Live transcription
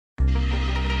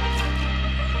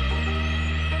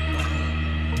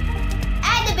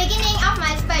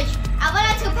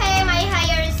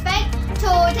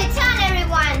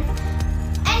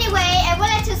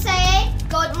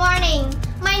Good morning.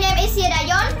 My name is Sie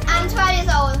Dayun. I'm 12 years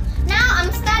old. Now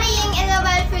I'm studying in the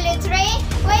Field 3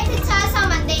 with teacher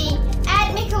Samandi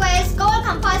at Microwave School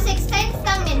Campus 16,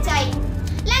 Tân Miền Tây.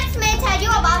 Let me tell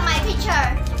you about my teacher.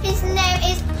 His name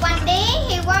is Wendy.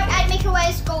 He works at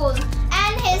Microwave School.